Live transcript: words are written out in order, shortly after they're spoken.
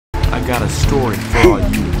I got a story for all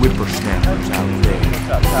you whippersnappers out there.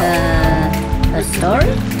 A story?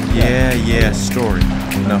 Yeah, story.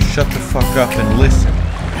 Now shut the fuck up and listen.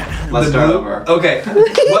 Let's start over. Okay.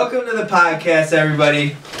 Welcome to the podcast,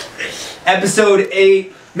 everybody. Episode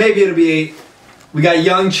 8. Maybe it'll be 8. We got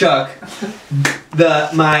young Chuck,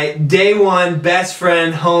 my day one best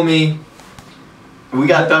friend, homie. We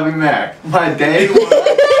got Dubby Mac, my day one,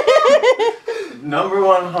 number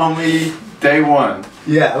one homie, day one.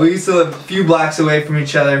 Yeah, we used to live a few blocks away from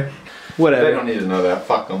each other. Whatever. They don't need to know that.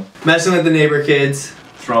 Fuck them. Messing with the neighbor kids.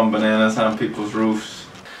 Throwing bananas on people's roofs.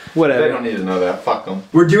 Whatever. They don't need to know that. Fuck them.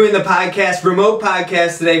 We're doing the podcast, remote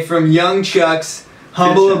podcast today from young Chuck's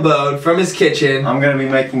humble abode, from his kitchen. I'm gonna be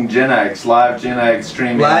making gin eggs, live gin eggs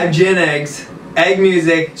streaming. Live gin eggs, egg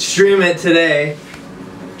music, stream it today.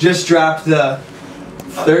 Just dropped the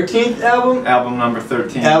 13th album? Album number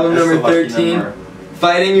 13. Album It's number the lucky 13. number.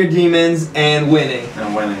 Fighting your demons and winning.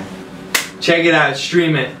 And winning. Check it out,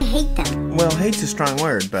 stream it. I hate them. Well, hate's a strong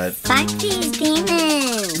word, but... Fuck these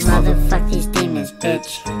demons. Motherfuck these demons,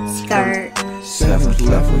 bitch. Skirt. 7th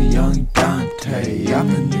level young Dante, I'm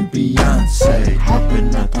the new Beyonce,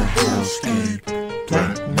 hopping at the hellscape.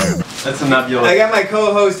 That's a nebulous. I got my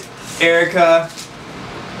co-host, Erica.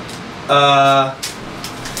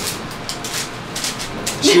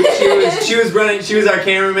 She was our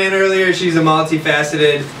cameraman earlier. She's a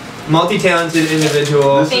multifaceted, multi-talented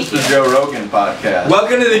individual. This is the Joe Rogan podcast.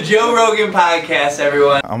 Welcome to the Joe Rogan podcast,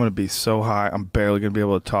 everyone. I'm gonna be so high, I'm barely gonna be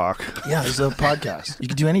able to talk. Yeah, this is a podcast. You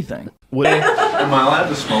can do anything. Am I allowed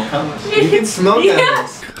to smoke on this? You can smoke on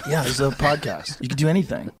this. Yeah, this is a podcast. You can do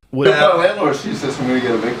anything. What about landlord sees this when we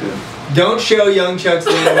get evicted? Don't show young Chuck's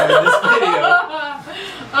landlord in this video.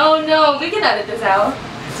 Oh no, we can edit this out.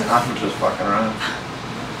 I'm just fucking around.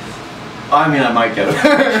 I mean, I might get it.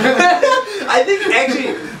 I think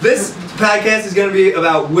actually this podcast is going to be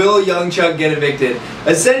about will young Chuck get evicted.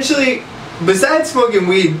 Essentially, besides smoking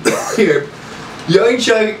weed here, young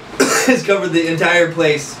Chuck has covered the entire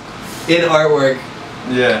place in artwork.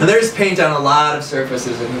 Yeah. And there's paint on a lot of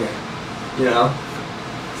surfaces in here. You know?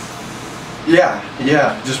 Yeah.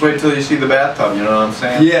 Just wait till you see the bathtub, you know what I'm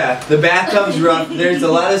saying? Yeah, the bathtub's rough. There's a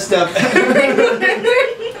lot of stuff.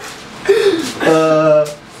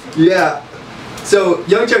 Yeah. So,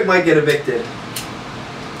 young Chuck might get evicted.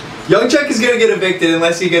 Young Chuck is going to get evicted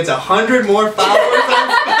unless he gets 100 more followers on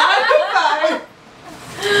Spotify.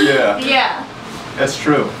 Yeah. Yeah. That's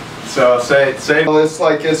true. So say. Well, it's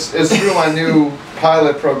through my new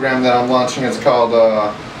pilot program that I'm launching. It's called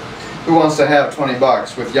Who Wants to Have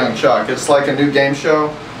 $20 with Young Chuck. It's like a new game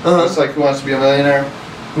show. It's like Who Wants to Be a Millionaire.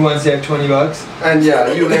 Who wants to have $20? And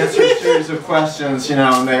yeah, you answer a series of questions, you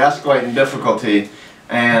know, and they escalate in difficulty.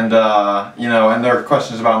 And you know, and there are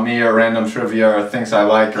questions about me or random trivia or things I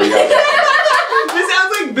like or This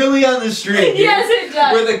sounds like Billy on the Street. Yes, it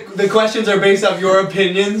does. Where the questions are based off your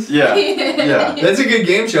opinions. Yeah. That's a good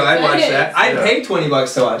game show. I'd watch that. I'd Yeah. pay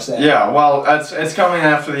 $20 to watch that. Yeah, well, it's coming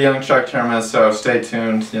after the Young Chuck tournament, so stay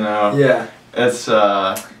tuned, you know. Yeah. It's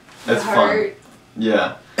fun.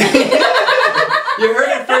 Yeah. You heard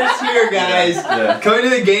it first here, guys. Yeah. Coming to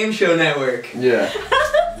the Game Show Network. Yeah.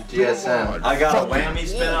 GSM. I got a whammy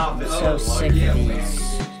spin-off. It's So sick of these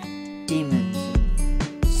demons,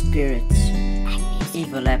 spirits,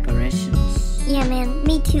 evil apparitions. Yeah, man,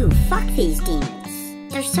 me too. Fuck these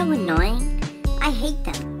demons. They're so annoying. I hate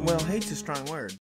them. Well, hate's a strong word.